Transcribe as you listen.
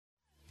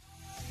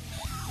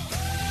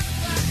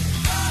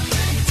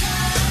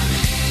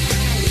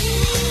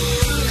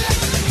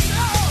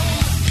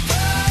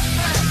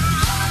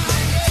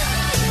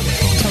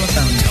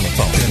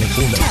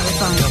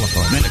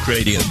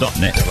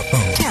manicradio.net.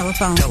 Telephone.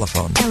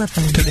 Telephone. Telephone.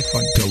 Telephone.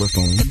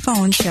 Telephone. The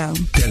phone show.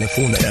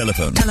 Telephone.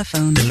 Telephone.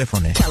 Telephone.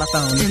 Telephone.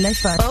 Telephone.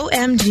 Telephone.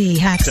 OMG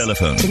hacks.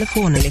 Telephone.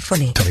 Telephone.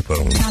 Telephone.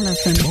 Telephone. Telephone.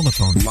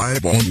 Telephone.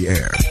 Live on the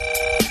air.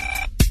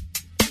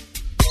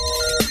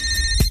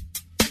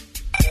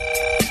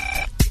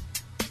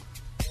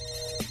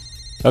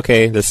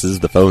 Okay, this is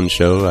the phone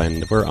show,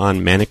 and we're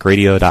on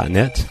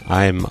manicradio.net.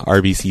 I'm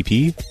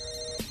RBCP.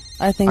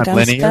 I think I'm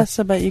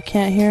Spessa, but you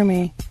can't hear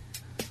me.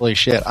 Holy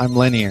shit, I'm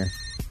Linear.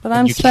 But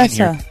I'm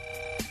Spessa.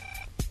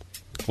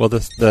 Well, I'm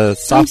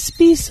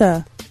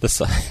Spessa.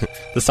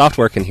 The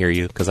software can hear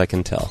you, because I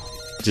can tell.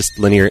 Just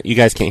Linear. You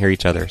guys can't hear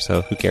each other,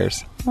 so who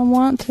cares? I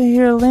want to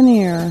hear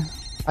Linear.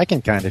 I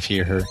can kind of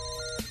hear her.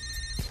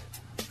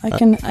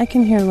 I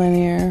can hear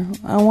Linear.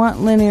 I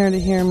want Linear to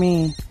hear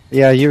me.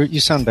 Yeah, you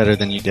sound better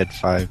than you did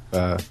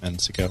 5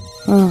 minutes ago.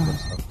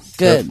 Oh,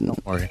 good. So,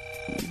 don't worry.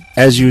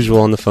 As usual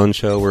on the phone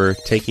show, we're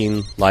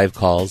taking live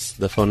calls.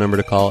 The phone number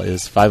to call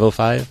is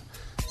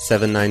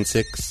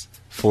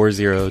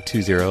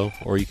 505-796-4020,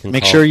 or you can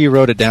Make sure you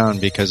wrote it down,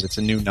 because it's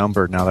a new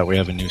number now that we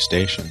have a new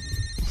station.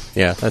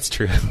 Yeah, that's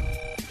true.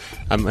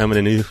 I'm in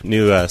a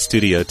new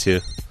studio,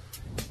 too,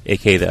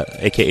 aka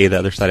the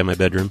other side of my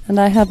bedroom. And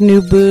I have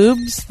new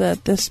boobs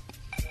that this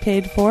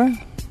paid for.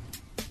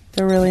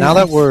 They're really now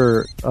nice. That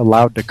we're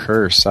allowed to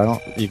curse, I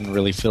don't even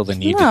really feel the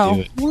need to do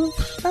it. Well,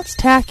 that's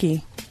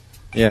tacky.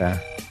 Yeah.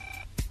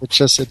 It's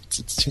just,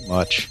 it's too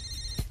much.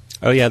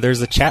 Oh, yeah,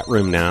 there's a chat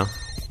room now.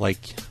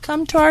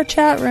 Come to our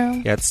chat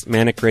room. Yeah, it's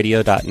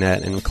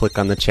manicradio.net, and click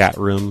on the chat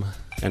room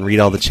and read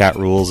all the chat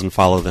rules and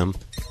follow them.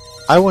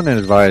 I wouldn't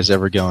advise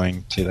ever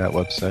going to that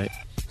website.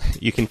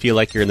 You can feel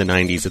like you're in the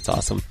 90s. It's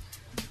awesome.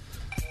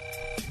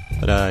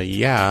 But,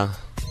 yeah,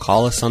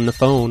 call us on the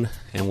phone,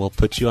 and we'll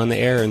put you on the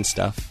air and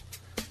stuff.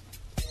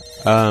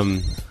 I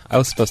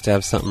was supposed to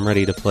have something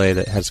ready to play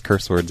that has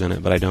curse words in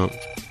it, but I don't.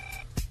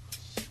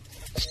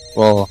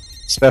 Well,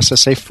 Spessa,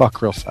 say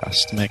fuck real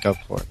fast to make up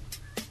for it.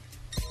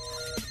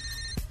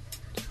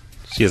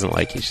 She doesn't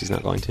like you. She's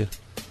not going to.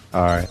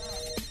 Alright.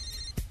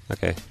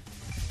 Okay.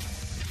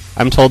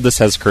 I'm told this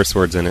has curse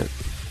words in it.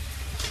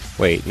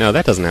 Wait, no,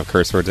 that doesn't have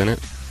curse words in it.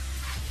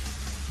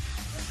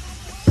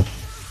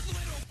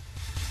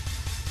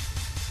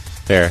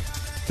 There.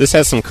 This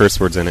has some curse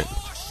words in it.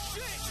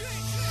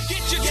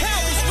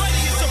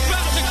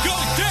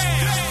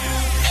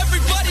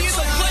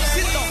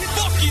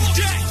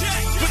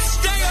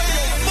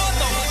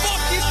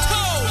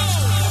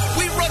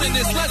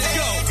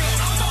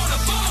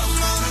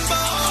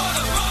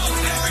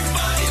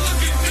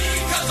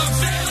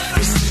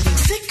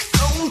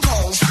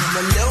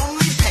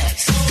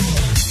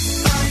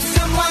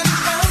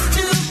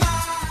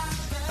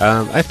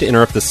 I have to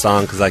interrupt this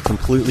song because I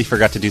completely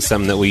forgot to do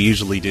something that we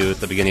usually do at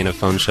the beginning of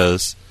phone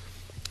shows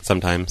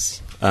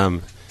sometimes.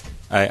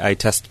 I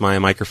test my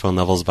microphone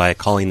levels by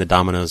calling the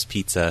Domino's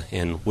Pizza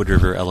in Wood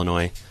River,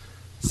 Illinois.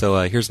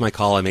 So here's my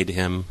call I made to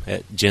him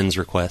at Jen's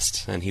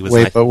request. And he was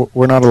but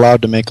we're not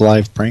allowed to make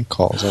live prank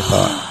calls, I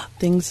thought.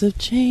 Things have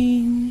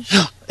changed.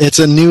 It's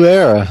a new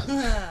era.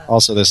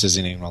 Also, this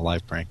isn't even a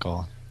live prank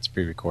call. It's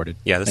pre-recorded.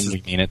 Yeah,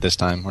 we mean it this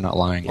time. We're not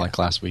lying like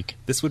last week.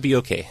 This would be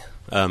okay.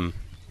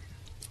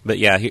 But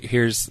yeah,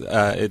 here's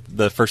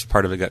the first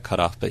part of it got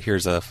cut off, but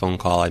here's a phone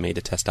call I made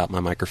to test out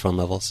my microphone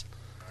levels.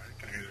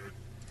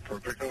 No,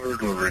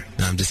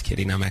 I'm just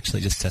kidding. I'm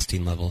actually just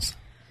testing levels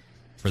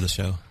for the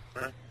show.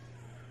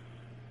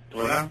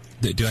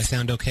 Do I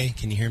sound okay?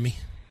 Can you hear me?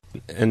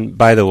 And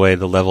by the way,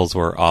 the levels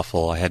were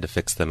awful. I had to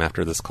fix them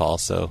after this call,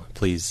 so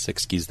please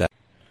excuse that.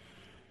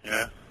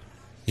 Yeah.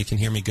 You can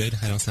hear me good?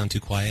 I don't sound too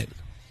quiet?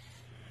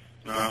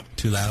 No.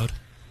 Too loud?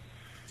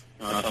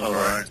 No, that's all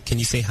right. Can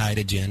you say hi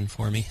to Jen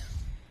for me?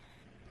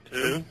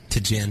 Who? To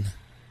Jen.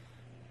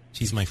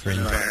 She's my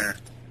friend.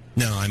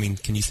 No, I mean,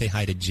 can you say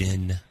hi to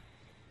Jen?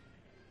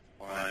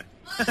 Why?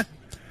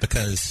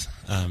 Because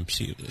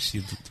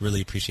she'd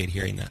really appreciate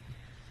hearing that.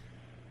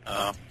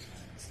 Oh.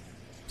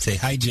 Say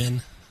hi,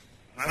 Jen.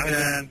 Hi,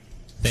 Jen.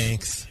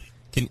 Thanks.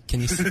 Can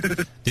you?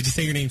 Did you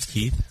say your name's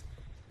Keith?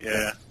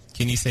 Yeah.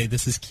 Can you say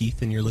this is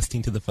Keith and you're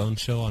listening to the phone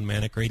show on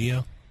Manic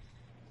Radio?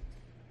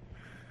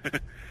 This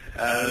is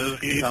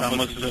Keith. I'm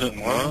listening to the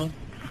phone.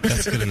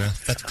 That's good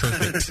enough. That's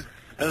perfect. This is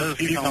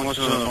Keith. I'm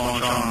listening to the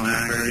phone show on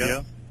Manic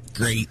Radio.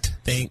 Great.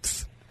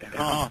 Thanks.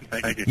 Oh,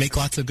 thank you. Make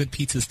lots of good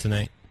pizzas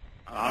tonight.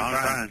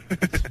 I'm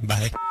trying.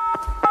 Bye.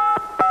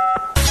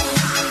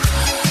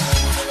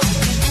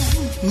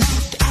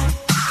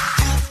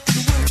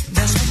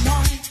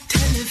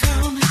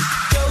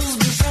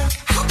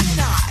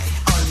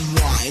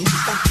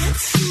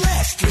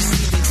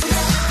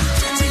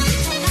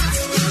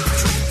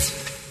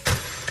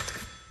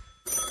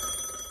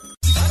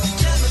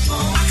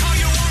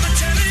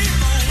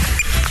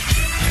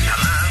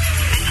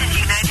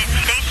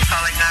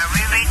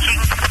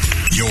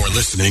 You're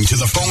listening to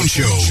The Phone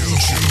Show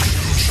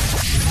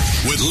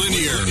with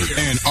Linear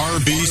and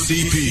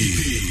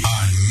RBCP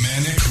on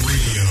Manic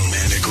Radio.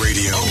 Manic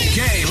Radio.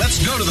 Okay, let's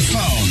go to the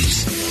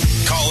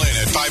phones. Call in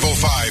at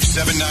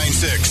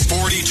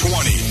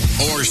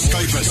 505-796-4020 or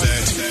Skype us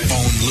at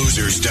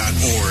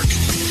phonelosers.org.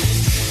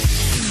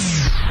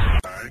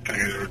 Alright, can I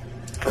get it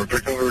for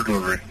pickup or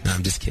delivery? No,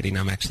 I'm just kidding.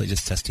 I'm actually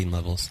just testing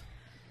levels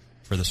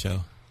for the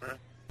show.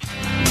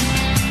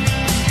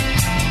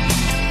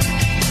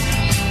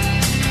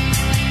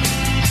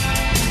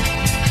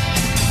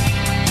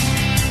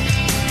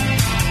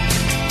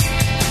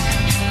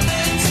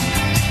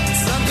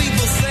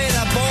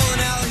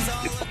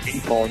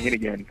 Calling in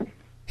again.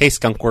 Hey,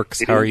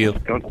 Skunkworks, how are you?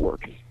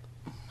 Skunkworks.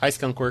 Hi,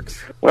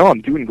 Skunkworks. Well, I'm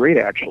doing great,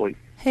 actually.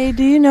 Hey,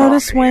 do you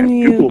notice when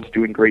you... Google's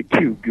doing great,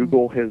 too.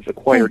 Google has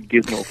acquired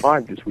Gizmo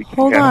 5 this week.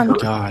 Hold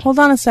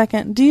on a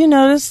second. Do you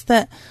notice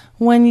that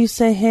when you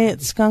say, hey,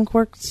 it's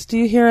Skunkworks, do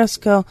you hear us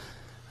go,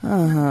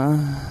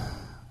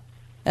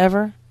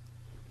 ever?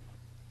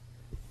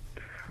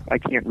 I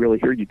can't really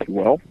hear you too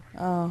well.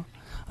 Oh,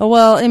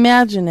 well,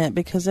 imagine it,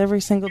 because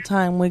every single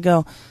time we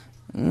go,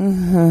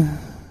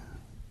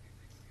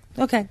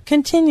 Okay,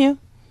 continue.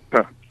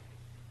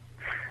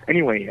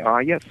 Anyway,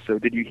 yes, so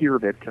did you hear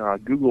that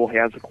Google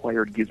has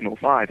acquired Gizmo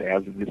 5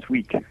 as of this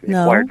week? They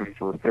No. acquired them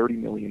for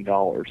 $30 million.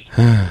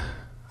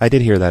 I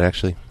did hear that,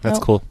 actually. That's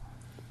cool.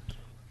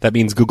 That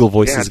means Google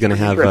Voice is going to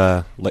have,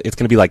 it's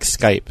going to be like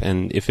Skype,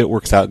 and if it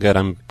works out good,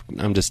 I'm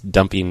just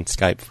dumping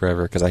Skype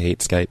forever because I hate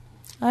Skype.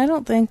 I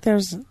don't think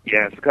there's...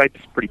 Yeah,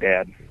 Skype's pretty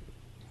bad.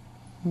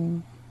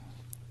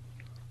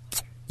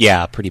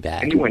 Yeah, pretty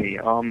bad. Anyway,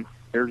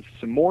 there's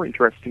some more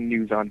interesting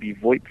news on the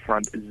VoIP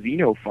front.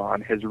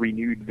 Xenophon has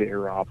renewed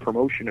their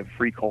promotion of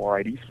free caller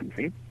ID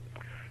spoofing.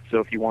 So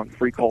if you want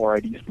free caller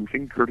ID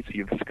spoofing,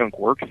 courtesy of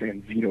Skunkworks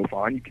and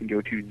Xenophon, you can go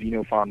to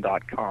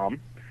xenophon.com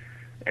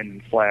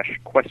and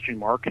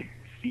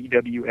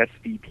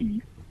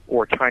 /?CWSVP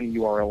or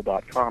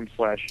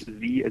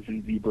tinyurl.com/Z as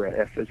in zebra,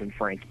 F as in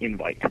Frank,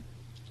 invite.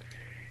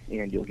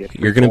 And you'll get...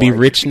 You're going to be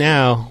rich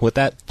now with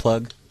that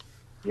plug.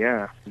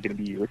 Yeah, you're going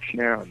to be rich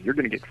now. You're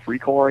going to get free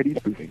caller ID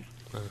spoofing.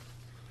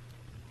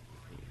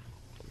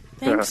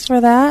 Thanks for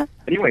that.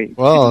 Anyway,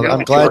 well,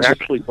 I'm glad you're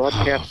actually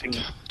broadcasting.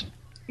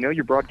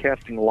 You're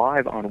broadcasting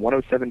live on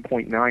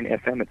 107.9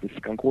 FM at the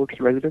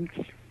Skunkworks residence.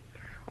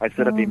 I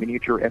set up a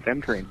miniature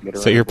FM transmitter.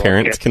 So your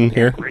parents can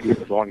hear?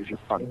 Radio as long as you're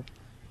on.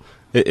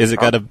 Is it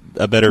got a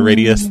better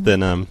radius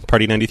than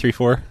Party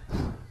 93.4?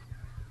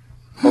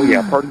 Oh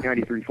yeah, Party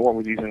 93.4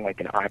 was using like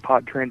an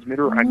iPod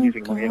transmitter. I'm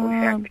using my own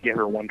hack to get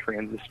her one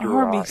transistor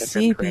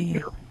FM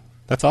transmitter.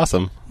 That's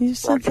awesome. You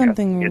said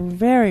something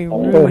very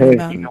rude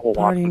about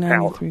Party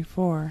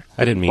 93.4.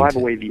 I didn't mean by to.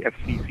 the way, the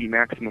FCC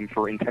maximum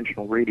for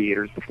intentional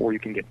radiators before you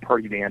can get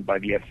party banned by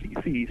the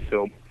FCC,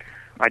 so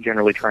I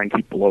generally try and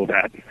keep below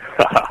that.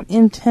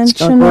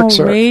 Intentional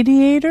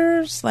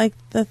radiators? Like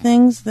the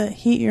things that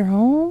heat your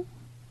home?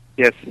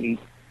 Yes.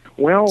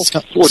 Well,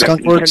 sort of.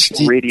 Skunkworks,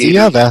 do you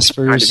have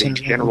Asperger's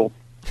syndrome? General.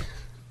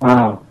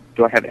 Wow.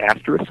 Do I have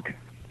asterisk?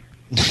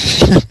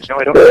 No,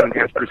 I don't have an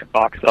asterisk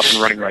box up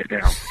and running right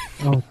now.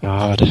 Oh,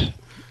 God.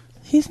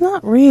 He's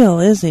not real,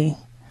 is he?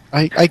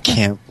 I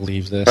can't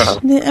believe this. I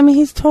mean,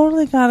 he's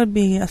totally got to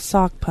be a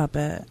sock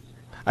puppet.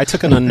 I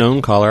took an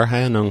unknown caller. Hi,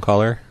 unknown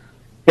caller.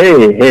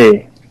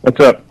 Hey, what's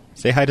up?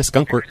 Say hi to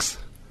Skunkworks.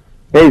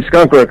 Hey,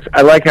 Skunkworks.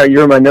 I like how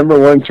you're my number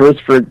one source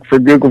for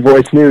Google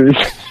Voice News.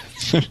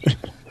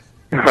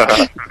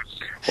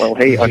 Well,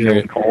 hey,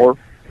 unknown caller.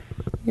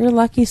 You're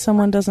lucky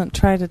someone doesn't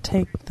try to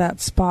take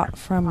that spot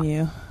from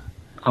you.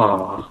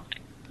 Aw.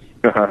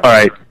 All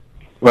right.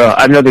 Well,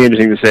 I have nothing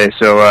interesting to say,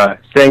 so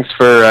thanks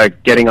for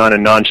getting on a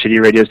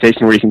non-shitty radio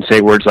station where you can say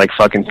words like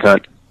fucking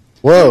cunt.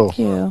 Whoa. Thank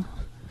you.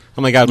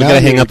 Oh my God, we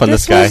gotta hang up on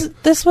this guy.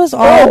 This was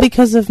all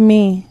because of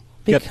me.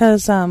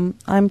 Because I'm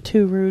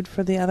too rude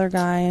for the other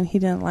guy, and he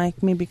didn't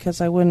like me because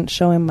I wouldn't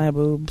show him my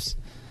boobs.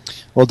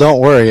 Well, don't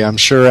worry. I'm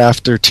sure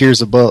after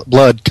Tears of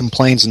Blood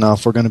complains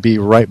enough, we're going to be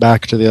right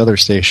back to the other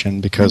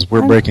station because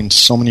we're breaking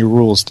so many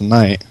rules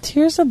tonight.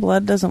 Tears of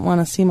Blood doesn't want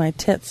to see my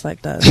tits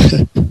like that.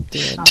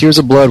 Tears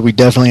of Blood, we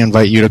definitely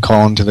invite you to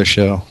call into the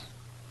show.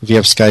 If you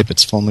have Skype,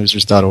 it's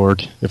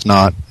phonelosers.org. If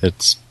not,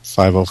 it's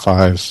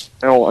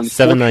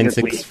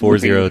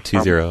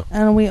 505-796-4020.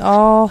 And we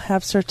all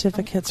have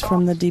certificates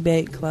from the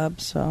debate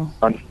club, so...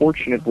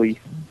 Unfortunately,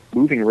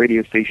 moving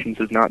radio stations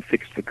has not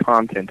fixed the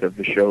content of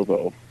the show,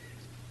 though.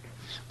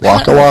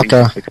 Waka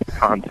waka.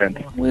 Content.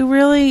 We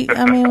really,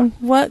 I mean,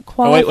 what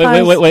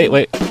qualifies...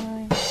 Wait.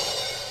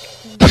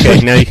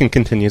 Okay, now you can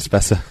continue,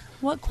 Spessa.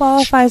 What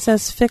qualifies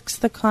as fix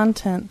the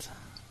content?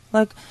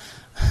 Like,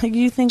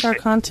 you think our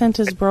content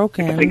is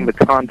broken? Fixing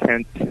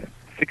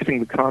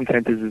the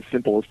content is as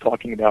simple as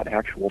talking about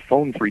actual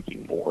phone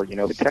freaking more. You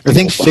know, the I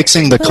think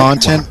fixing the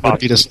content would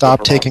be to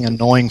stop taking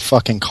annoying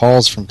fucking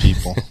calls from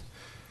people.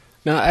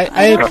 No,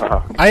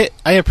 I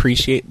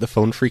appreciate the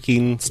phone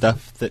freaking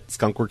stuff that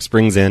Skunkworks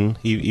brings in,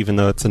 even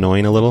though it's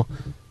annoying a little.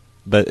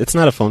 But it's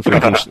not a phone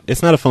freaking.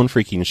 It's not a phone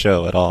freaking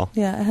show at all.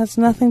 Yeah, it has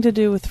nothing to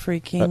do with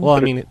freaking. Well, I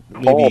mean,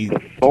 maybe the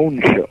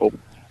phone show.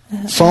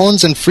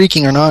 Phones and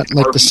freaking are not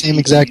like the same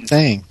exact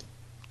thing.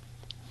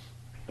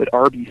 But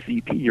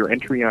RBCP, your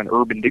entry on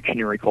Urban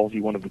Dictionary, calls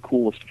you one of the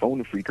coolest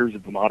phone freakers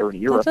of the modern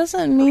era. That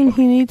doesn't mean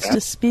he needs to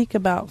speak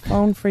about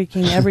phone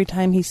freaking every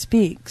time he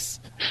speaks.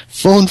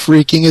 Phone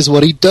freaking is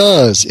what he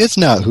does. It's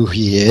not who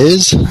he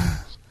is.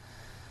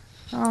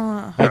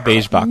 I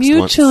beige boxed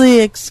mutually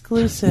once.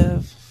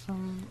 exclusive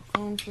from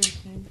phone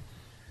freaking.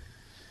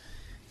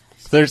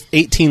 So there's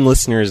 18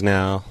 listeners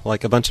now.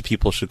 Like, a bunch of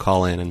people should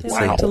call in and They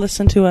say, like to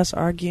listen to us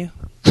argue.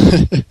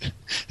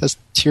 Has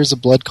Tears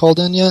of Blood called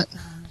in yet?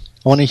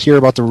 I want to hear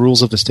about the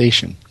rules of the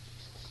station.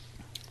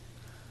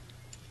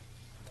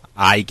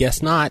 I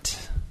guess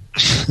not.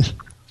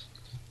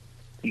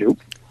 Nope.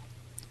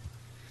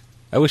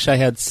 I wish I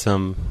had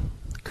some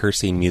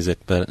cursing music,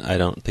 but I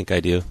don't think I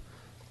do.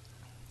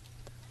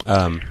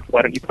 Why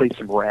don't you play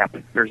some rap?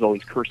 There's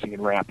always cursing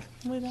in rap.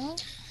 We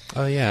don't?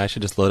 Oh yeah, I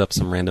should just load up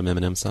some random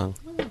Eminem song.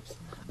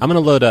 I'm gonna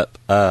load up.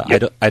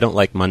 I don't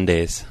like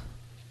Mondays,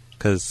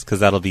 because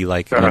that'll be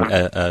like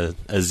a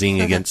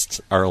zing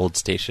against our old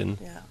station.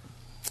 Yeah.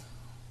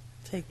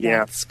 Take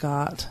that,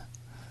 Scott.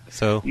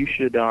 So you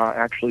should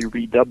actually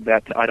redub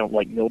that to "I Don't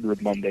Like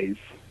Mildred Mondays."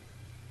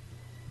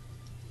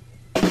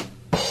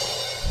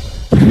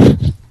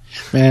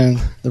 Man,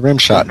 the rim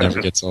shot never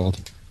gets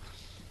old.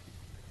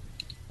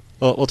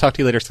 Well, we'll talk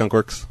to you later,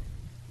 Skunkworks.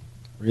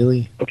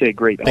 Really? Okay,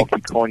 great. I'll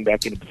keep calling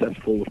back in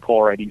obsessively with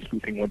caller ID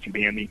spoofing once you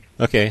ban me.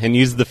 Okay, and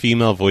use the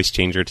female voice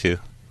changer too,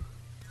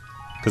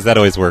 because that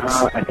always works.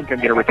 I think I'm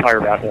going to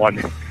retire that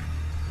one.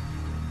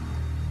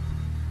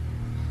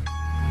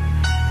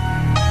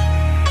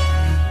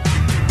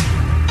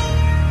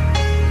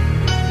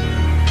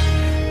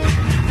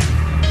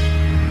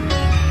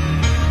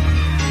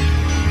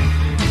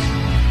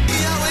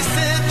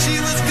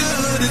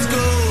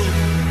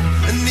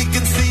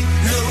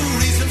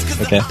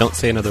 Okay. Don't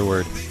say another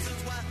word.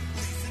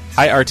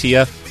 Hi,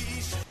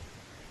 RTF.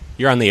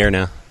 You're on the air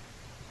now.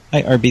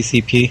 Hi,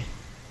 RBCP.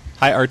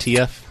 Hi,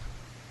 RTF.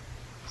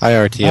 Hi,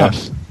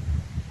 RTF. Oh.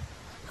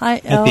 Hi,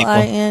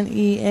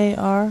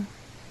 LINEAR.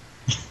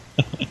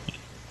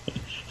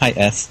 Hi,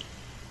 S.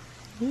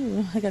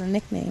 Ooh, I got a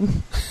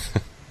nickname.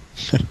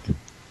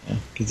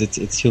 Because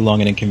it's too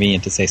long and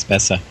inconvenient to say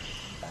Spessa.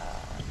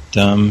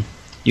 But,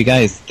 you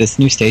guys, this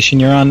new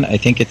station you're on, I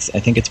think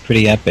it's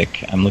pretty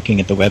epic. I'm looking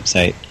at the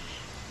website,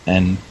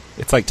 and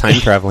it's like time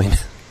traveling.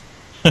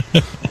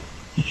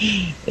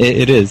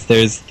 It is.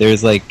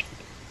 There's like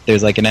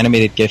an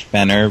animated GIF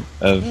banner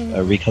of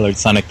a recolored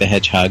Sonic the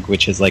Hedgehog,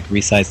 which is like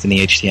resized in the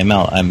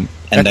HTML.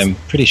 I'm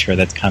pretty sure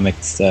that's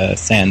Comics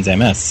Sans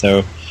MS.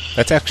 So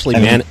that's actually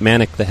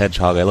Manic the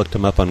Hedgehog. I looked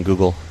him up on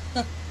Google.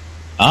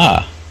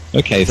 Ah,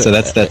 okay. So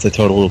that's a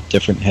total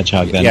different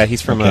hedgehog then. Yeah,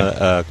 he's from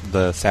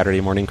the Saturday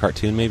morning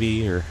cartoon,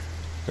 maybe, or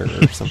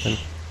something.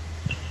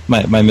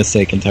 My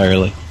mistake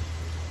entirely.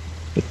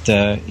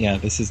 But yeah,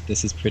 this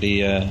is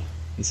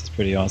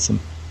pretty awesome.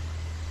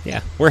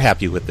 Yeah, we're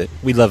happy with it.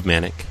 We love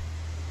Manic.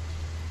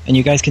 And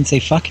you guys can say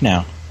fuck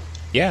now.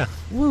 Yeah.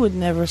 We would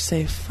never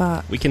say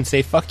fuck. We can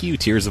say fuck you,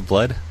 Tears of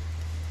Blood.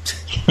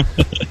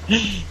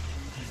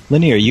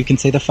 Linear, you can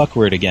say the fuck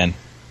word again.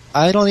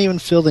 I don't even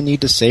feel the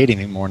need to say it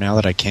anymore now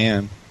that I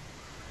can.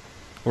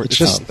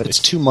 It's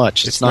too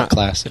much. It's not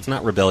classic. It's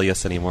not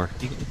rebellious anymore.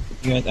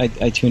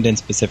 I tuned in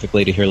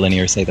specifically to hear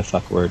Linear say the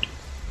fuck word.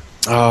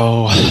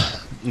 Oh,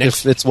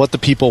 if it's what the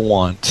people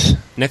want.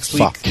 Next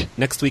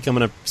week I'm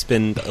going to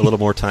spend a little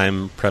more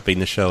time prepping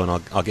the show, and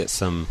I'll get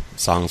some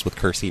songs with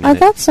cursing in it. I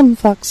got some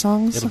fuck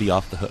songs. It'll be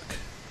off the hook.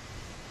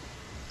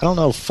 I don't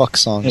know if fuck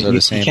songs are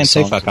the same. You can't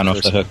say fuck on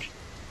off the hook.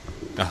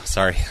 Oh,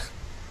 sorry.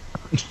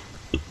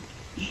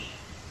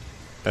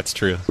 That's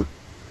true.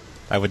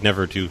 I would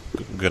never do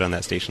good on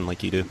that station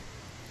like you do.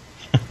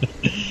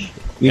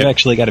 We've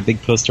actually got a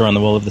big poster on the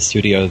wall of the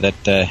studio that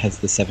has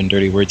the 7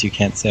 dirty words you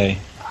can't say,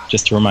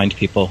 just to remind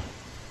people.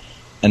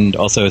 And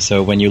also,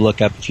 so when you look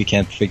up, if you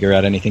can't figure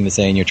out anything to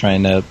say and you're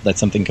trying to let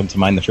something come to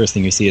mind, the first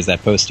thing you see is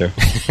that poster.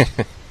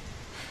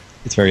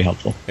 It's very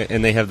helpful.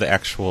 And they have the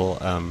actual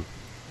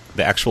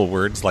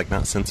words, like,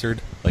 not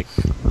censored. Like,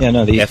 yeah,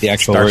 no, the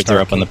actual words are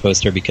up on the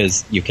poster,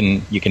 because you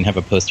can have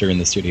a poster in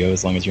the studio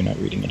as long as you're not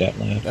reading it out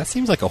loud. That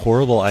seems like a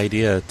horrible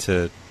idea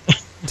to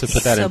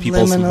put that in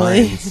people's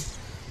minds.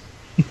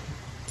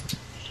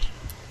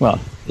 Well,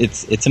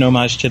 it's an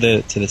homage to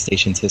the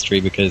station's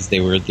history, because they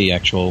were the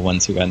actual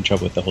ones who got in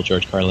trouble with the whole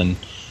George Carlin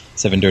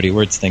 7 dirty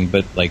words thing.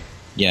 But like,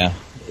 yeah,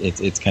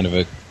 it's kind of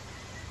a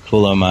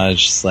cool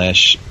homage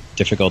 /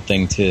 difficult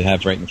thing to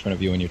have right in front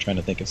of you when you're trying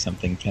to think of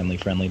something family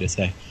friendly to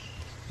say.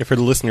 Yeah, for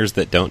the listeners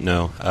that don't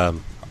know,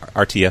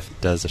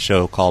 RTF does a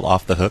show called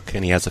Off the Hook,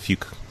 and he has a few,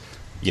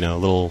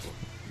 little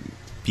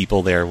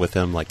people there with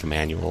him, like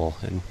Emmanuel,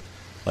 and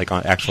like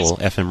on actual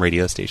FM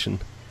radio station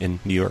in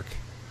New York.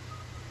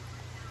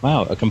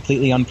 Wow, a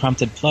completely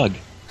unprompted plug.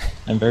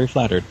 I'm very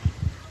flattered.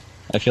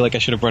 I feel like I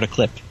should have brought a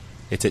clip.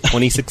 It's at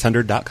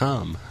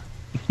 2600.com,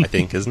 I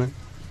think, isn't it?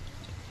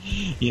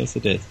 Yes,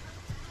 it is.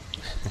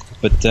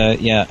 But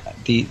yeah,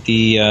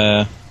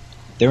 the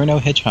there are no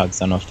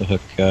hedgehogs on Off the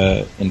Hook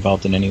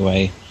involved in any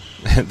way.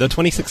 The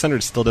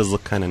 2600 still does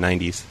look kind of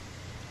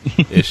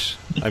 90s-ish.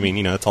 I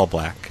mean, it's all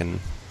black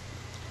and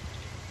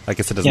I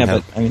guess it doesn't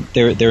have... but I mean,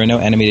 there are no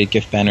animated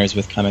GIF banners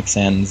with Comic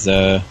Sans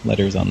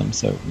letters on them,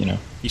 so, you know.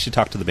 You should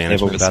talk to the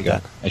management about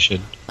that. I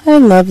should. I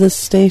love this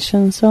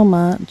station so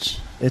much.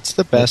 It's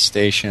the best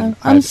station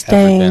I'm I've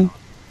staying. ever been.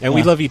 And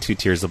we love you too,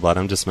 Tears of Blood.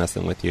 I'm just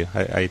messing with you.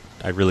 I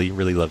really,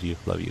 really love you.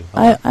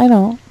 I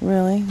don't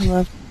really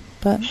love,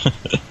 but...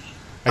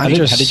 How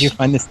did you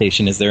find the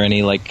station? Is there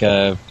any, like,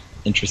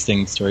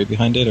 interesting story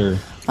behind it, or...?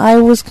 I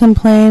was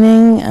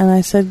complaining, and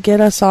I said,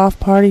 get us off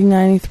Party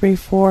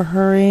 93.4,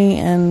 hurry,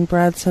 and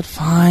Brad said,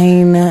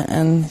 fine,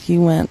 and he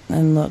went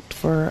and looked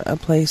for a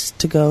place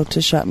to go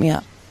to shut me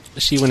up.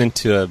 She went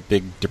into a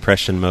big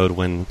depression mode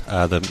when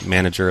the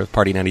manager of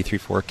Party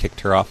 93.4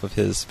 kicked her off of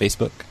his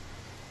Facebook,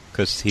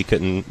 because he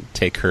couldn't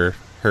take her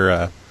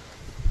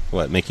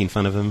making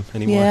fun of him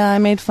anymore. Yeah, I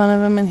made fun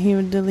of him, and he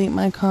would delete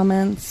my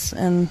comments,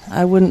 and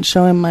I wouldn't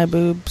show him my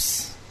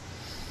boobs.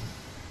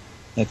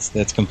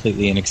 That's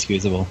completely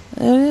inexcusable.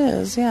 It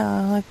is,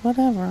 yeah, like,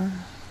 whatever.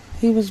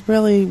 He was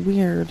really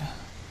weird.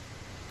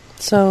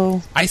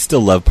 So... I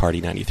still love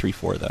Party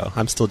 93.4, though.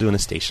 I'm still doing a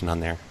station on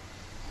there.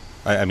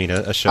 I mean,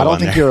 a show on there. I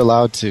don't think you're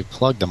allowed to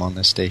plug them on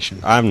this station.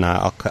 I'm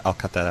not. I'll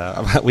cut that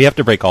out. We have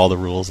to break all the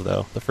rules,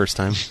 though, the first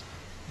time.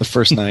 The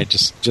first night,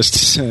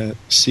 just to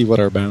see what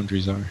our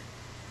boundaries are.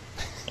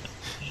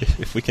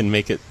 If we can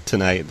make it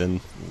tonight, then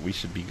we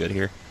should be good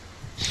here.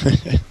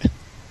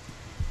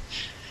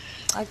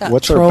 I got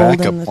What's our trolled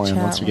backup in the plan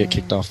chat once we get room.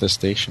 kicked off this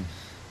station?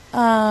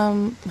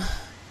 You're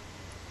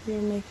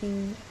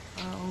making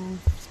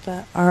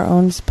our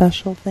own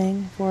special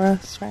thing for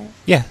us, right?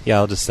 Yeah,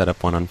 I'll just set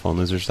up one on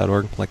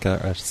phonelosers.org, like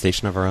a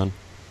station of our own.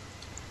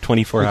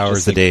 24 Or hours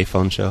just, a like, day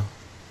phone show.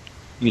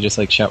 You just,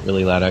 like, shout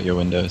really loud out your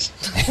windows.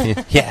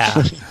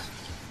 Yeah.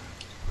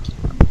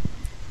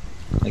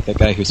 Like that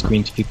guy who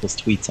screams people's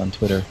tweets on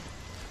Twitter.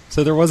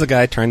 So there was a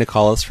guy trying to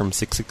call us from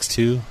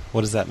 662.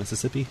 What is that,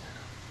 Mississippi?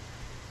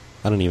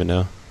 I don't even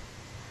know.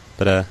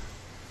 But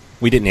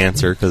we didn't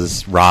answer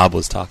because Rob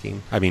was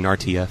talking. I mean,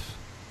 RTF.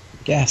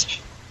 Gasp.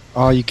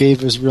 Oh, you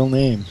gave his real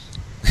name.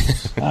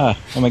 Oh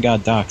my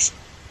god, docs.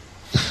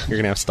 You're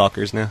going to have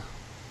stalkers now?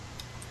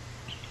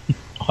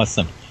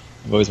 Awesome.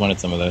 I've always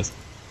wanted some of those.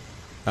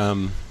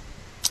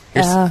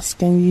 Ask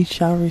and ye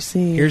shall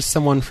receive. Here's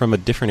someone from a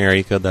different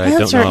area code that I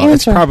don't Answer, know.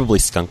 It's answer. probably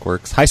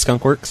Skunkworks. Hi,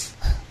 Skunkworks.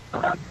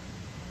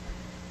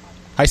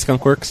 Hi,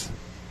 Skunkworks.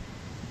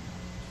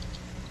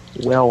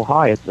 Well,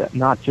 hi, it's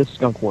not just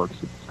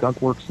Skunkworks. It's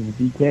Skunkworks and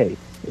DK.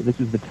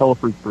 This is the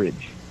Telefreak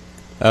Bridge.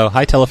 Oh,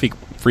 hi,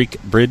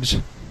 Telefreak Bridge.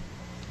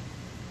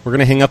 We're going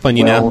to hang up on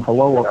you now.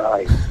 Hello,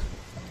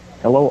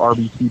 hello,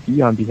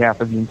 RBCP, on behalf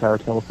of the entire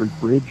Telefreak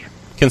Bridge.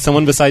 Can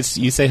someone besides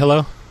you say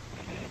hello?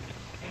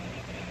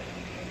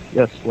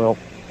 Yes, well...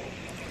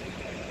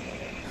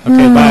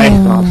 Okay,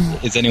 bye.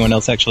 Is anyone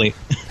else actually...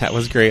 That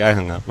was great. I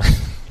hung up.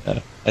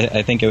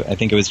 I think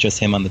it was just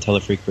him on the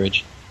Telefreak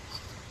Bridge.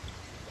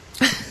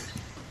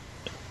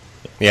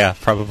 Yeah,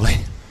 probably.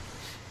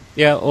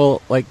 Yeah,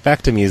 well, like,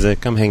 back to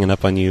music. I'm hanging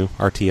up on you,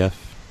 RTF.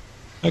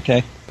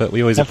 Okay. But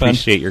we always Have fun.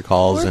 appreciate your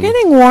calls. We're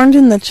getting warned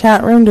in the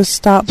chat room to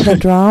stop the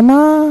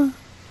drama.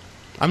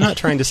 I'm not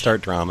trying to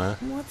start drama.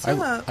 What's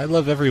up? I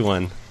love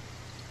everyone.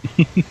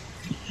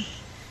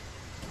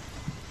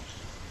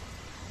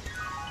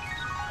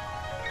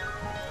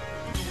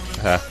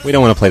 We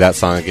don't want to play that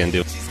song again,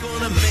 do we?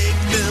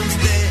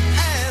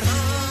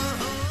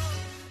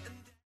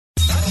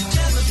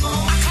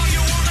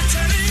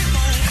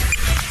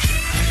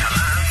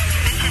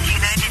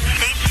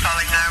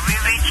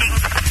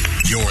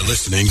 You're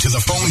listening to The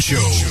Phone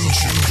Show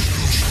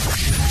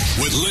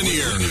with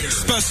Linear,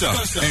 Spessa,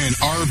 and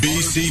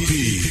RBCP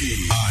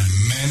on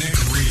Manic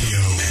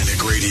Radio. Manic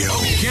Radio.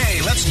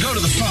 Okay, let's go to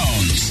the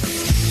phones.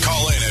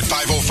 Call in at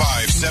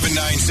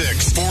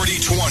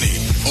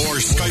 505-796-4020 or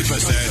Skype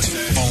us at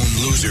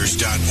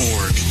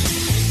phonelosers.org.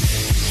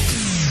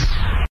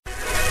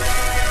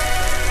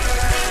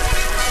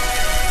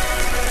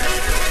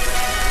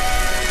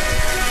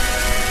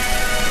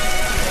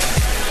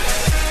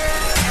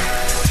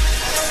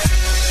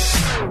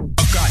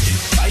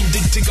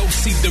 To go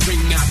see the ring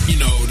out, you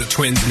know, the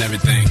twins and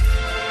everything.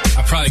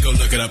 I'll probably go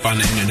look it up on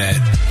the internet,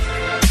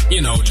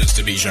 you know, just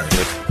to be sure.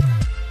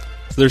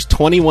 So there's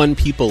 21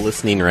 people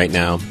listening right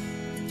now,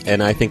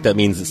 and I think that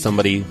means that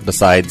somebody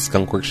besides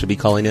Skunkworks should be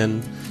calling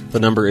in. The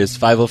number is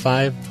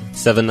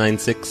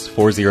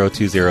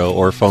 505-796-4020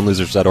 or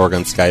phonelosers.org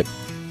on Skype.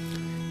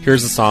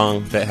 Here's a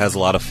song that has a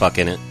lot of fuck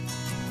in it.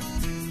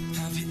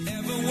 Have you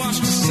ever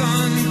watched the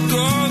sun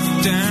go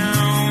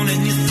down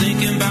and you're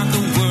thinking about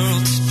the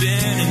world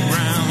spinning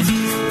round?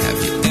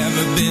 Have you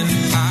ever been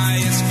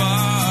high as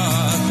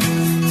fuck?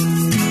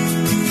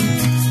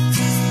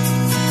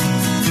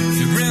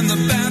 You're in the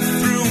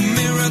bathroom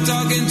mirror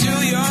talking to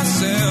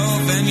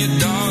yourself and your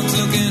dog's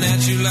looking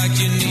at you like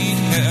you need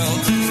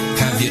help.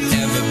 Have you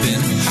ever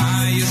been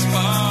high as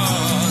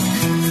fuck?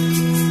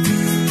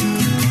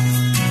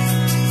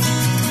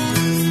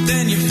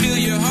 Then you feel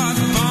your heart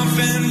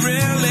pumping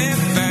really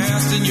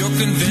fast and you're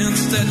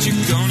convinced that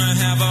you're gonna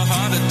have a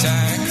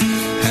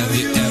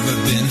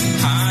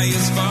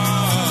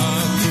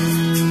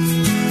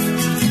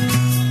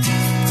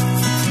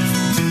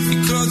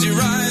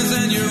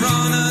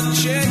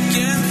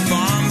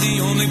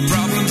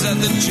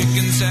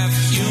have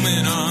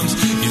human arms.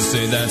 You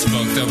say that's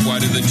fucked up, why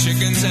do the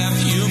chickens have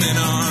human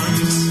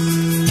arms?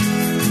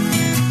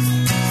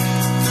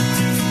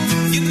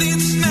 You need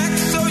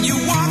snacks, so you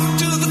walk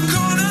to the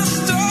corner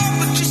store,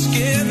 but you're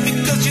scared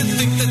because you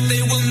think that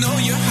they will know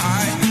you're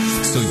high.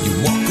 So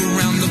you walk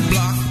around the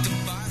block to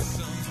buy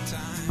some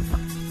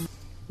time.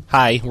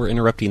 Hi, we're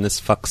interrupting this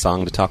fuck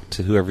song to talk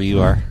to whoever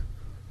you are.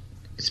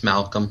 It's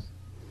Malcolm.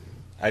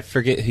 I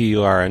forget who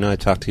you are. I know I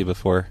talked to you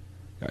before.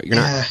 You're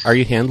not. Are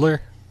you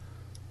Handler?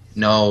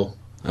 No.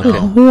 Okay.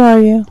 Who are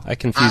you? I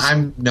confused.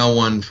 I'm no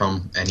one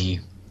from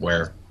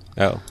anywhere.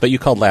 Oh, but you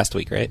called last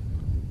week, right?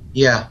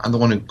 Yeah, I'm the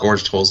one who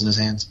gorged holes in his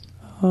hands.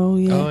 Oh,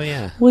 yeah. Oh,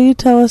 yeah. Will you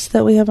tell us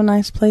that we have a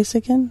nice place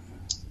again?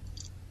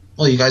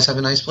 Well, you guys have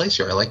a nice place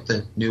here. I like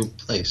the new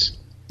place.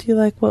 Do you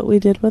like what we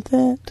did with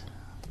it?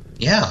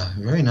 Yeah,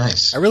 very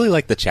nice. I really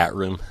like the chat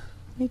room.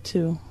 Me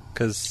too.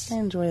 Cause, I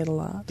enjoy it a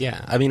lot.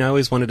 Yeah, I mean, I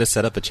always wanted to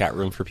set up a chat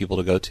room for people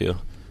to go to.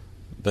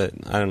 But,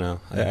 I don't know.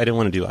 I didn't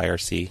want to do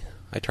IRC.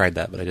 I tried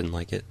that, but I didn't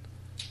like it.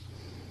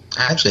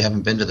 I actually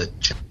haven't been to the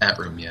chat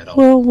room yet.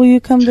 Well, will you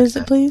come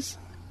visit, please?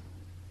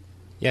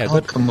 Yeah,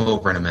 I'll come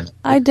over in a minute.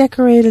 I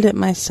decorated it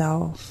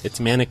myself. It's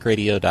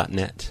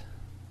manicradio.net.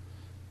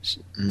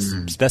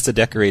 Spessa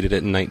decorated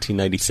it in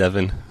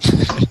 1997.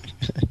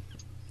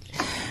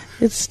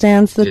 It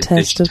stands the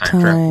test of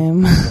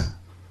time.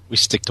 We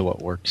stick to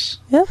what works.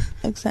 Yep,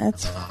 exactly.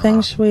 It's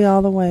feng shui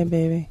all the way,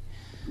 baby.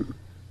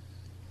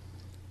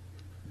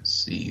 Let's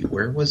see,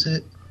 where was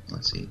it?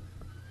 Let's see.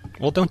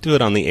 Well, don't do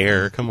it on the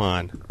air. Come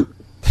on.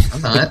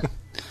 I'm not.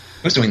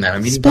 Who's doing that?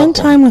 I'm eating Spend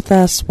popcorn. time with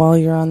us while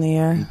you're on the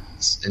air.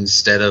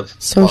 Instead of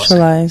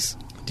Socialize.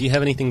 Do you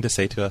have anything to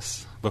say to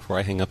us before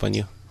I hang up on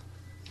you?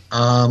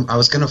 I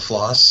was gonna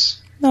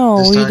floss. No,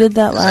 this you time, did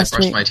that 'cause last I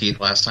brushed week. my teeth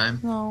last time.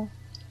 No.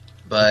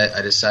 But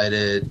I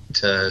decided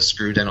to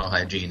screw dental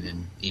hygiene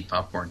and eat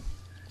popcorn.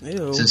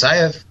 Ew. Since I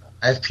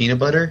have peanut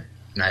butter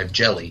and I have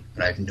jelly,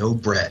 but I have no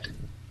bread.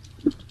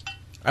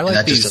 I like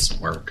that these just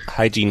doesn't work.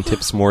 hygiene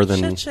tips more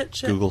than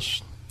Shit.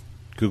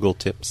 Google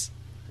tips.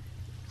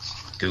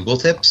 Google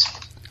tips?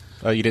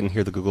 Oh, you didn't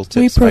hear the Google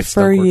tips? We by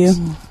prefer Skunkworks?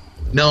 you.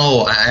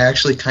 No, I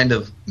actually kind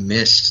of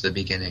missed the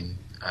beginning.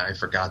 I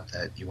forgot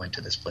that you went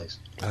to this place.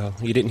 Oh,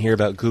 you didn't hear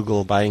about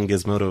Google buying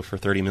Gizmodo for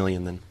 $30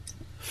 million then?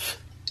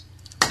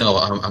 No,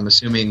 I'm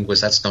assuming,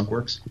 was that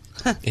Skunkworks?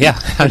 Yeah,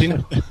 how do you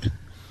know?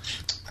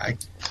 I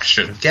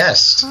should have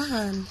guessed.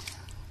 Fun.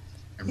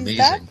 Amazing. He's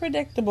that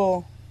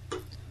predictable.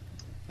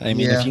 I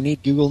mean, if you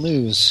need Google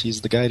News, he's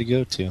the guy to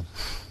go to.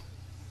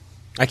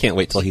 I can't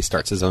wait till he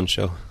starts his own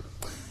show.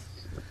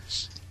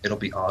 It'll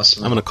be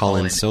awesome. I'm going to call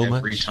in so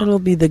every much. time. It'll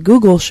be the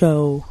Google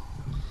show.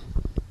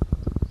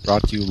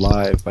 Brought to you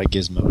live by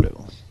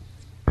Gizmodo.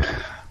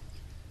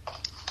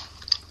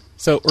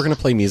 So we're going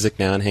to play music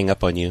now and hang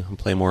up on you and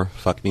play more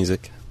fuck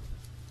music.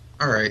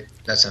 All right,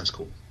 that sounds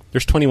cool.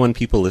 There's 21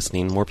 people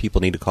listening. More people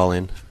need to call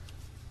in.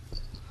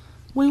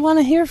 We want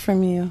to hear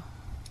from you.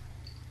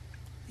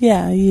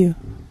 Yeah, you.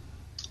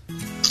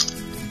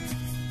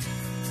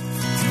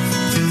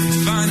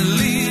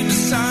 Finally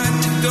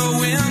decide to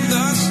go in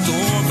the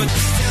store, but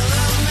still a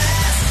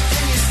mess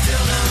and you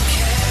still don't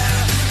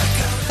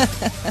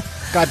care.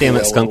 God damn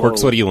it,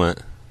 Skunkworks, what do you want?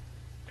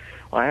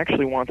 I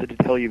actually wanted to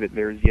tell you that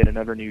there's yet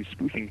another new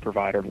spoofing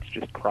provider that's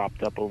just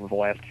cropped up over the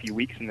last few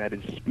weeks, and that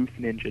is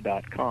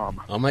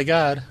spoofninja.com. Oh my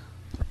god.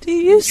 Do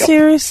you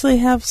seriously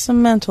have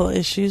some mental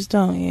issues,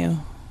 don't you?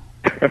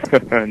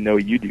 No,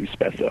 you do,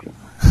 Spessa.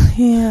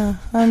 Yeah,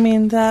 I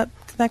mean, that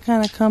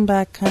kind of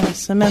comeback kind of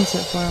cements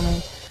it for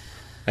me.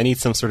 I need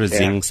some sort of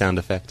zing sound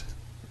effect.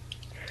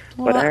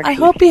 Well, I actually,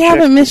 hope you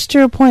haven't missed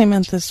your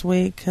appointment this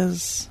week,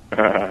 because...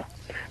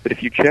 But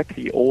if you check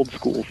the old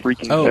school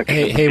freaking Oh, section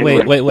hey, of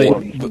wait.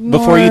 forums-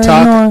 Before you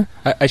talk,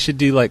 I should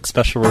do, like,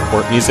 special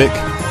report music.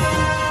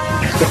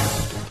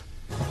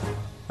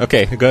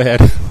 Okay, go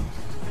ahead.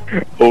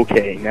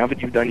 Okay, now that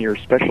you've done your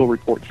special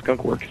report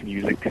Skunkworks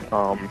music,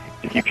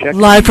 if you check...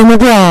 Live from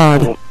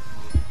abroad!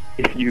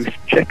 If you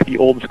check the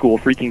old school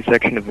freaking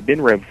section of the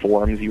BinRev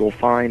forums, you'll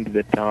find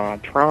that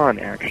Tron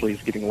actually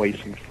is giving away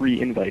some free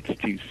invites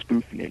to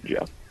Spoof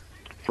Ninja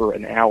for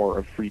an hour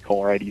of free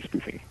caller ID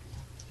spoofing.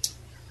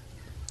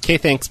 Okay,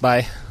 thanks,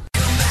 bye.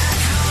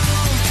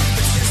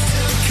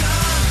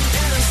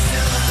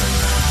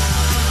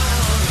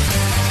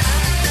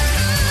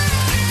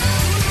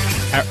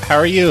 How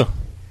are you?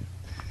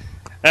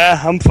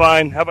 I'm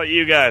fine. How about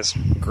you guys?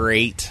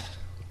 Great.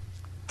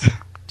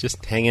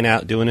 Just hanging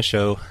out, doing a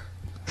show.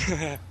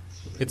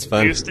 It's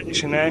fun. New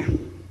station, eh?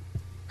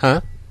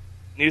 Huh?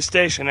 New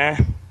station, eh?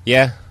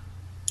 Yeah.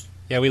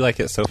 Yeah, we like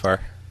it so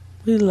far.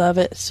 We love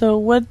it.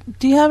 So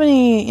do you have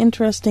any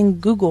interesting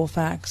Google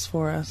facts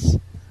for us?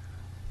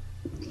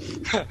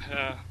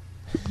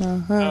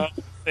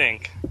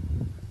 Think.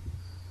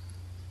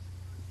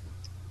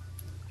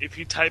 If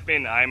you type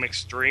in "I'm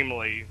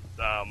extremely,"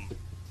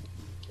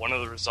 one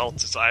of the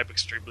results is "I'm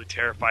extremely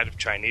terrified of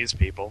Chinese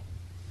people."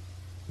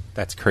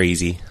 That's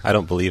crazy. I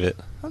don't believe it.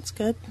 That's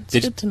good. It's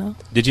good to know.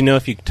 Did you know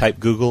if you type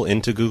Google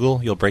into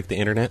Google, you'll break the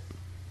internet?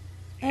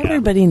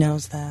 Everybody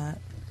knows that.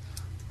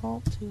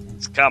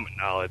 It's common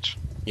knowledge.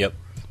 Yep.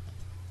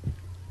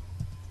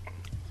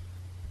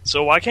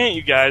 So why can't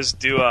you guys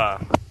do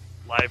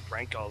live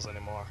prank calls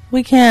anymore?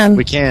 We can.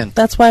 We can.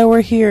 That's why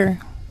we're here.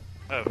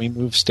 Oh. We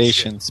moved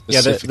stations.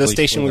 Yeah, the specifically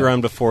station for we were that.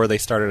 on before, they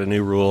started a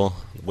new rule,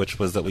 which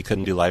was that we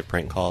couldn't do live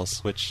prank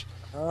calls, which,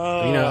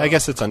 I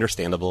guess it's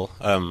understandable.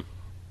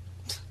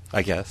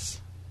 I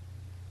guess.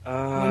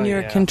 When you're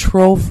a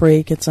control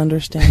freak, it's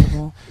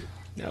understandable.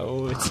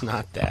 No, it's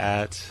not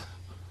that.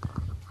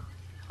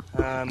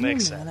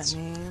 Makes You're mad sense. at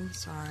me. I'm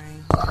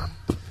sorry.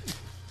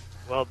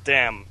 Well,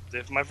 damn.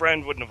 If my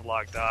friend wouldn't have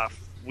logged off,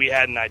 we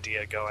had an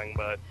idea going,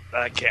 but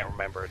I can't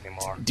remember it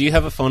anymore. Do you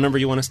have a phone number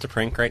you want us to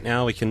prank right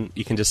now? You can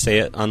just say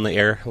it on the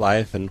air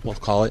live, and we'll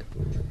call it.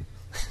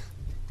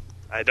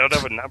 I don't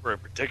have a number in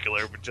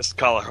particular, but just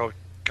call a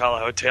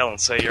hotel and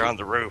say you're on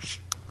the roof.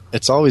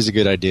 It's always a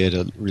good idea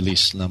to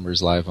release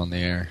numbers live on the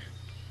air.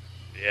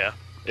 Yeah.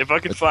 If I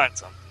could find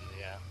something,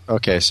 yeah.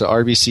 Okay, so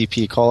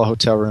RBCP, call a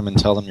hotel room and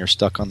tell them you're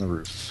stuck on the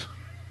roof.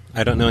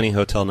 I don't know any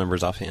hotel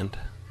numbers offhand.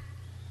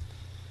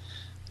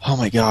 Oh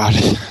my god.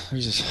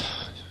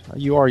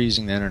 You are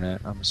using the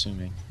internet, I'm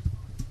assuming.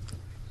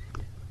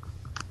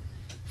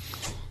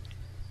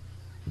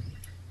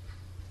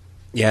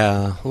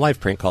 Yeah, live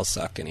prank calls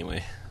suck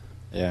anyway.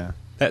 Yeah.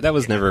 That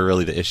was never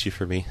really the issue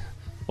for me.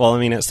 Well, I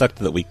mean, it sucked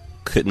that we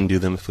couldn't do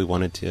them if we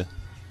wanted to.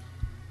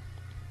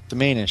 The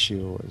main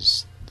issue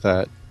was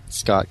that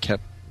Scott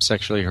kept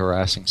sexually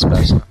harassing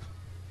Spezza.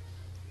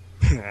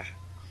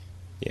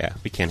 Yeah,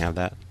 we can't have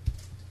that.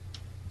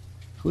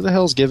 Who the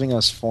hell's giving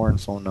us foreign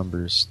phone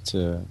numbers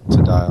to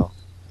dial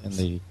in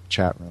the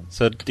chat room?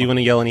 So, do you want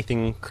to yell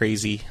anything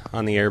crazy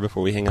on the air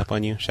before we hang up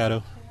on you,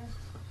 Shadow?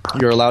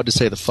 You're allowed to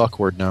say the fuck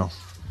word now.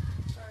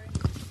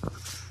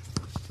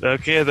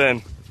 Okay,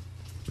 then.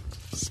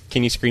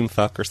 Can you scream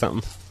fuck or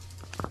something?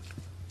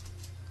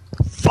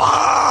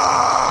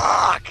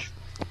 Fuck!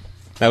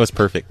 That was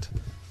perfect.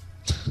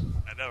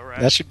 I know, right?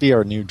 That should be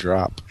our new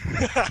drop.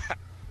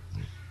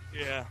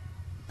 Yeah.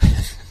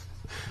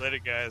 Later,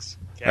 guys.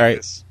 Cactus. All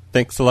right.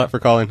 Thanks a lot for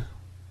calling.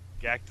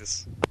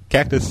 Cactus.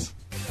 Cactus.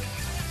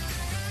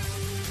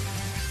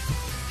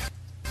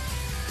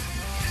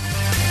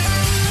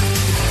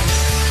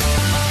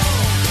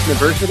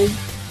 University.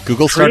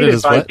 Google started Created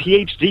as by what?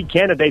 PhD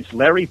candidates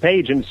Larry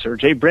Page and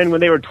Sergey Brin when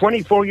they were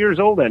 24 years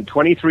old and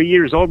 23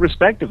 years old,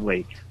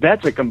 respectively.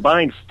 That's a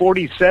combined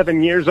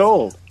 47 years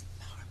old.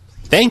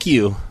 Thank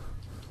you.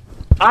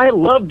 I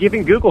love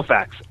giving Google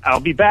facts. I'll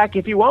be back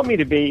if you want me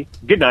to be.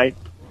 Good night.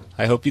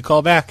 I hope you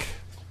call back.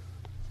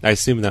 I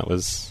assume that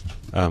was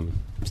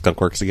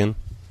Skunkworks again.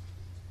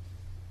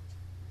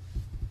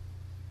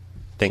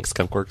 Thanks,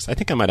 Skunkworks. I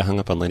think I might have hung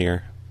up on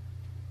Linear.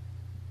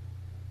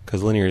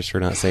 Because Linear is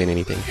sure not saying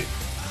anything.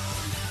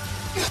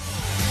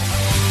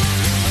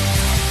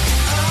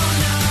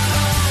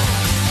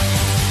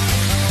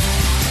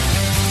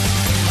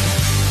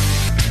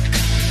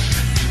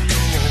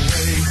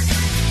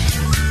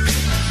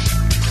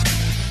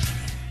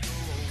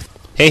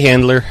 Hey,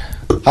 Handler.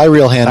 Hi,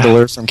 Real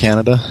Handler from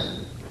Canada.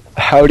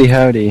 Howdy,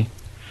 howdy.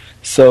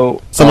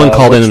 So Someone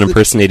called in what's and the-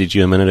 impersonated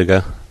you a minute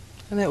ago.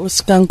 And it was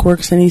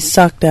Skunkworks, and he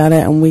sucked at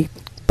it, and we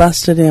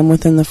busted him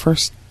within the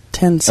first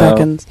 10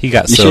 seconds. He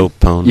got You so should-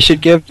 pwned. You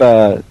should give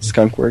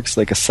Skunkworks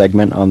like a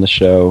segment on the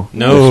show.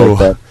 No. with,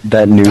 like,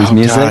 that news Oh,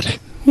 music. God.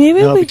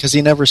 Maybe No, we... because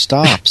he never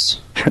stops.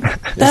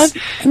 That,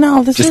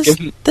 no, this Just is give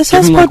him- this give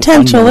has him, like, 1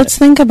 potential. minute. Let's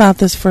think about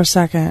this for a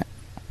second.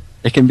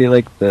 It can be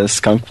like the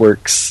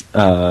Skunkworks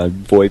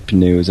VoIP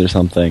news or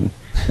something,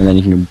 and then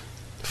you can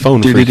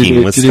Phone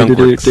freaking with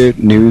Skunkworks.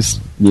 news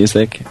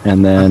music,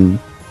 and then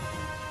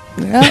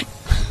Yep.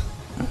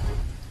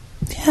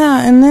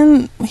 Yeah, and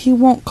then he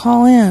won't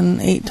call in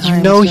 8 times.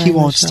 You know he during the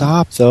won't show.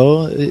 stop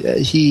though.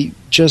 He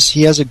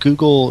has a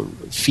Google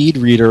feed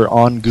reader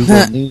on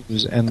Google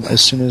News, and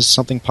as soon as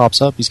something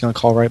pops up, he's going to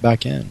call right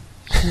back in.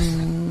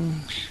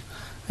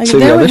 Like, so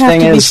there the other would have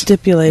thing to be is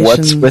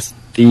stipulations. what's with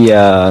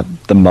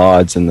the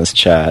mods in this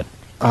chat?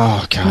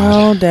 Oh God,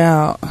 No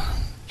doubt.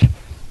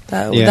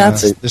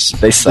 That's this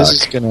they suck.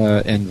 This is going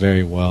to end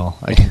very well.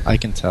 I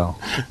can tell.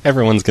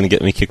 Everyone's going to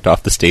get me kicked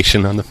off the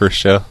station on the first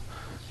show.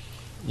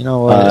 You know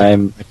what? It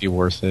I'm- might be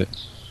worth it.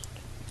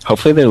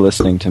 Hopefully they're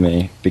listening to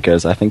me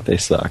because I think they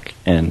suck.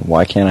 And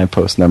why can't I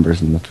post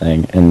numbers in the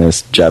thing? And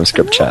this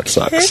JavaScript chat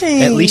sucks.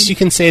 kidding. At least you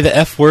can say the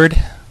F word.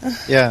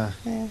 Yeah.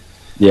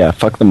 Yeah,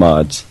 fuck the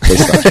mods. They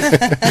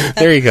suck.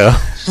 There you go.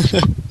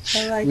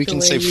 I like We the can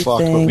way say you fuck,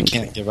 but we think.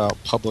 can't give out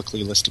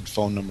publicly listed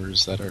phone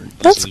numbers that are.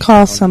 Let's easily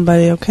call found.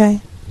 somebody, okay?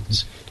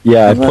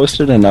 Yeah, I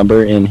posted a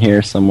number in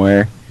here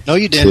somewhere. No,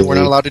 you didn't. We're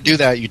not allowed to do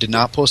that. You did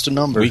not post a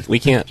number. We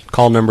can't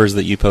call numbers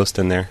that you post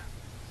in there.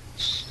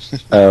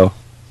 Oh.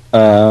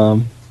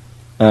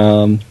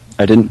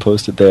 I didn't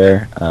post it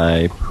there.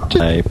 I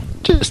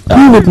just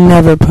You would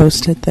never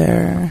post it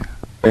there.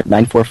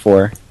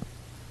 944.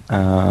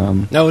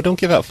 No, don't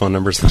give out phone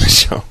numbers on the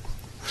show.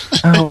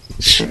 Oh,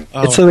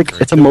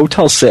 it's a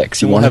Motel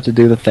 6. You won't have to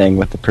do the thing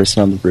with the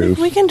person on the roof.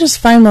 We can just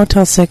find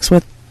Motel 6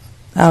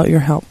 without your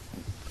help.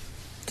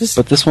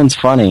 But this one's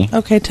funny.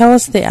 Okay, tell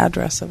us the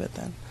address of it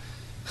then.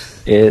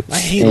 It's I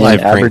hate in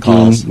live prank Aberdeen,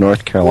 calls.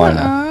 North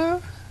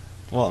Carolina.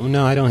 Well,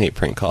 no, I don't hate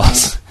prank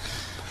calls.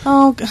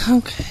 Oh,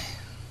 okay.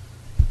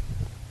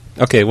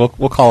 Okay, we'll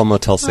call a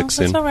Motel 6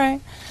 soon. That's all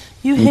right.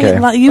 You Okay.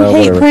 hate hate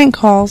Whatever. prank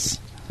calls.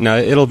 No,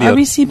 it'll be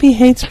RBCP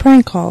hates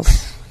prank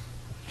calls.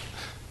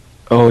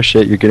 Oh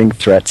shit, you're getting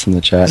threats in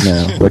the chat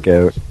now. Look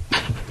out.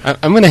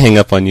 I'm going to hang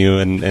up on you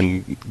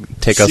and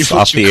take See us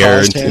what off you the air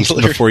caused,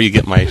 Handler. before you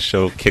get my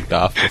show kicked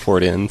off before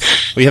it ends.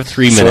 We have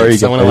 3 Sorry,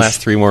 minutes. I want to guys. last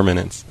 3 more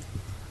minutes.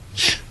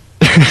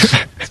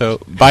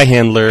 So, bye,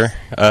 Handler.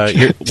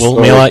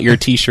 We'll mail out your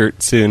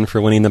T-shirt soon for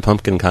winning the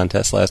pumpkin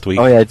contest last week.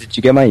 Oh yeah, did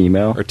you get my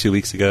email? Or 2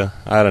 weeks ago.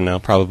 I don't know,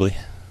 probably.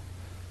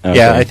 Okay.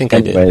 Yeah, I think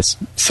Anyways,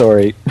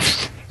 sorry.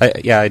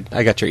 I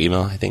got your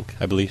email,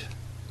 I believe.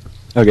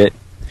 Okay.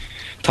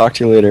 Talk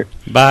to you later.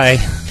 Bye.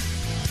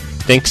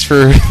 Thanks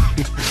for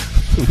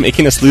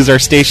making us lose our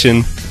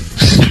station.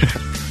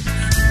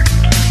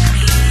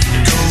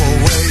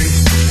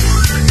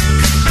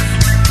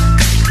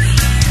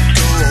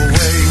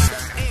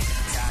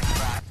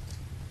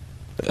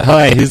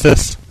 Hi, who's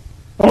this?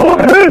 Oh,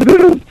 hey,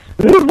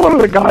 this is one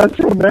of the guys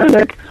from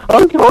Manic.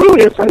 I'm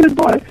totally offended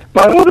by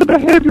all the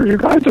behavior you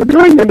guys are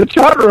doing in the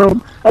chat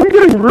room. I'm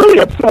getting really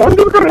upset. I'm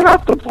just going to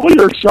have to pull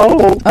your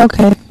show.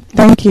 Okay,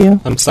 thank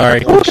you. I'm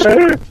sorry.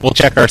 Okay. We'll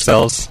check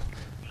ourselves.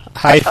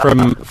 Hi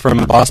from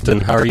Boston.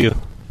 How are you?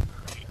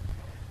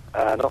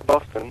 Not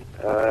Boston.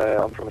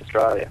 I'm from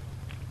Australia.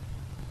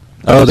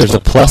 Oh, there's a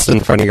plus in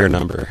front of your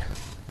number.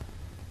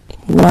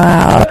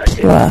 Wow,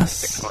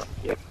 plus.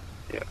 Yep.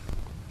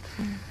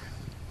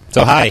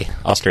 So hi,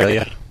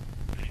 Australia.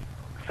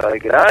 So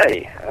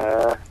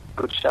g'day.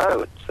 Good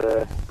show.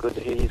 It's good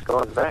to hear you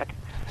guys back.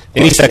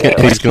 Any second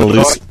he's going to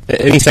lose.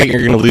 Any second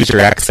you're going to lose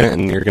your accent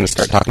and you're going to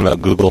start talking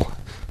about Google.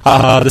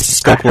 Haha, this is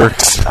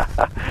Skunkworks.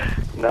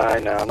 No,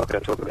 I'm not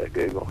going to talk about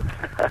Google.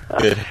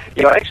 Good.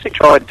 Yeah, I actually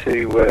tried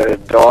to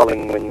dial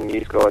in when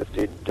you guys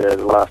did The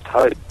Last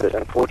Hope, but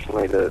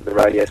unfortunately the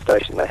radio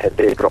station they had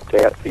there dropped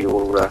out for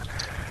your...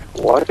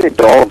 why are there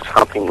dogs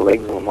humping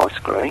legs on my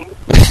screen?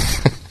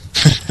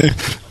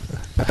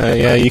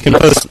 Yeah, you can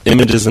post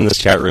images in this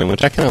chat room,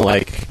 which I kind of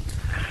like.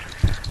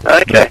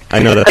 Okay. I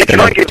know that's Hey,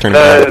 going to turn it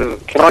on.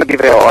 can I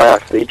give our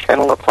IRC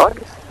channel a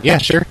plug? Yeah,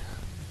 sure.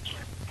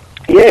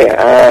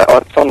 Yeah,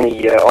 it's on the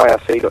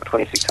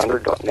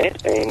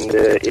irc.2600.net, and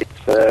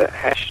it's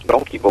hash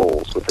donkey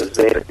balls with a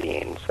Z at the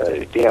end, so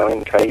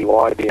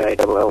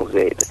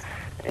DONKEYBALLZ.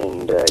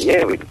 And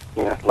yeah, we'd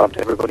love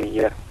to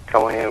everybody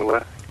come on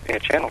our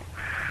channel.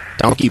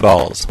 Donkey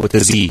balls with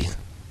a Z,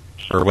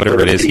 or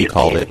whatever it is he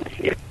called it.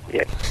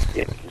 Yep,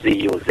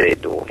 Z or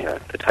Z, or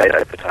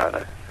potato.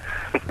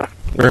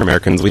 We're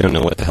Americans. We don't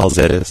know what the hell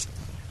Z is.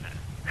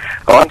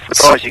 Oh, I'm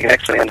surprised you can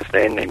actually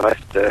understand me.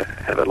 Most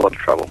have a lot of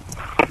trouble.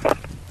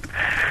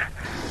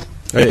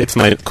 It's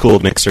my cool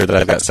mixer that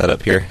I've got set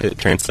up here. It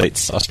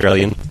translates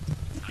Australian.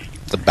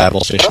 The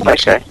Battlefish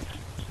mixer.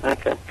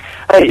 Okay.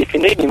 Hey, if you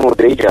need any more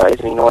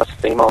DJs, any nice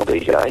female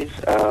DJs,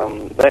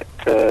 that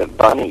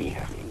Bunny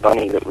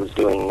that was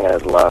doing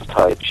The Last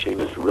Hope, she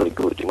was really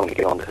good. You want to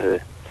get on to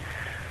her.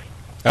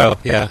 Oh,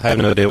 yeah. I have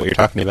no idea what you're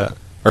talking about.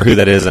 Or who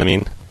that is, I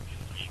mean.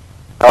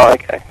 Oh,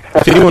 okay.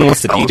 If anyone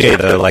wants to DJ,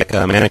 though, like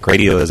Manic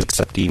Radio is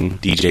accepting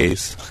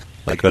DJs.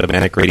 Like, go to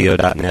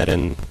manicradio.net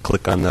and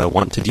click on the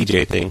Want to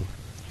DJ thing.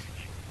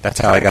 That's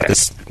how I got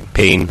this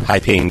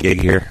high-paying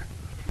gig here.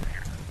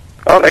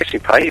 Oh, they actually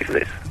pay you for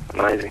this.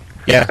 Amazing.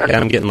 Yeah,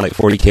 I'm getting like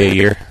 $40K a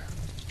year.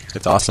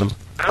 It's awesome.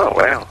 Oh,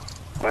 wow.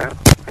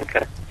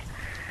 Okay.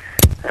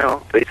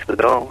 Well, beats the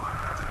doll.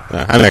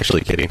 I'm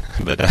actually kidding,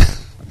 but...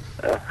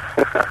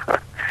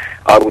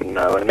 I wouldn't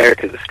know.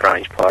 America's a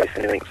strange place.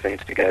 Anything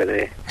seems to go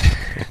there.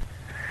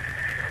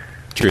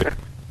 True.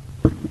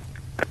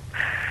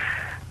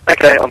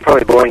 Okay, I'm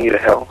probably boring you to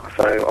hell.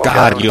 So I'll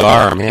God, go you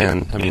are,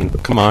 man. I mean,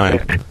 come on.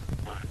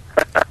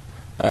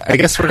 I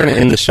guess we're going to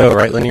end the show,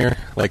 right, Linear?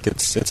 Like,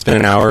 it's been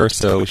an hour,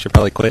 so we should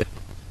probably quit.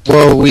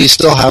 Well, we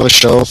still have a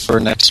show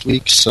for next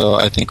week, so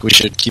I think we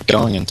should keep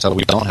going until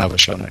we don't have a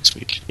show next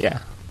week.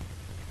 Yeah.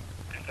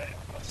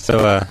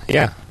 So,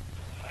 yeah.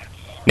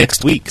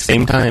 Next week,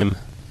 same time.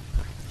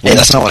 Hey,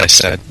 that's not what I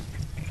said.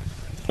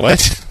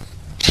 What?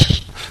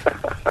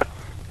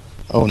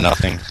 Oh,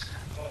 nothing.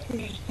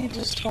 He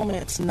just told me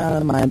it's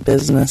none of my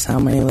business how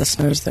many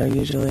listeners there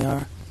usually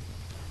are.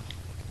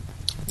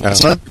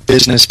 It's not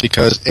business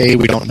because, A,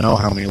 we don't know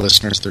how many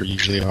listeners there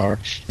usually are,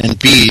 and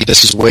B,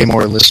 this is way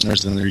more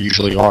listeners than there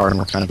usually are, and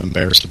we're kind of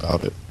embarrassed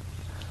about it.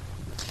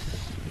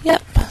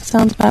 Yep,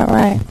 sounds about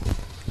right.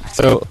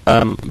 So,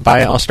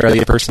 bye,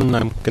 Australia person.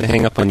 I'm going to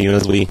hang up on you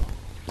as we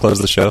close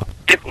the show.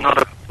 Yep, not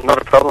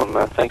a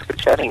problem. Thanks for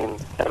chatting,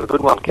 and have a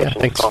good one. Yeah,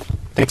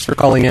 thanks for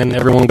calling in.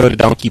 Everyone go to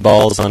Donkey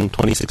Balls on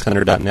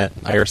 2600.net,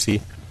 IRC.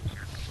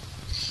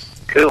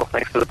 Cool,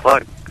 thanks for the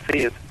plug.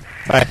 See you.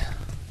 Bye.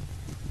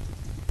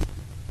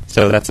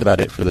 So that's about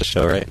it for the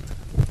show, right?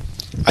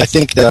 I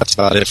think that's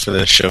about it for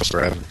the show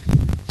forever.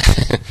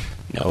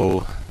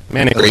 No.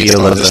 Manic Radio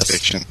loves us.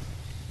 Fiction.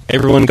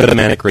 Everyone go to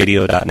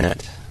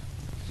manicradio.net.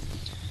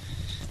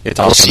 It's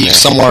We'll awesome see you there.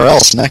 somewhere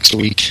else next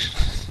week.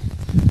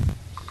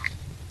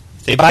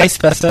 Say bye,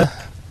 Spessa.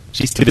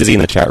 She's too busy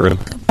in the chat room.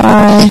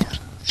 Bye.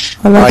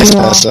 I love Bye, you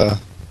all. Spessa.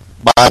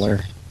 Bye,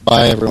 Ler.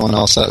 Bye, everyone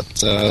else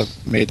that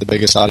made the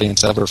biggest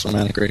audience ever for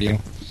Manic Radio.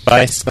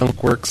 Bye,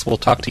 Skunkworks. We'll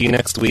talk to you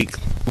next week,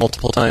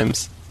 multiple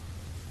times.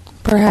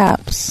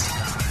 Perhaps.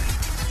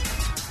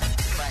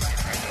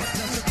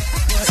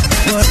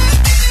 What?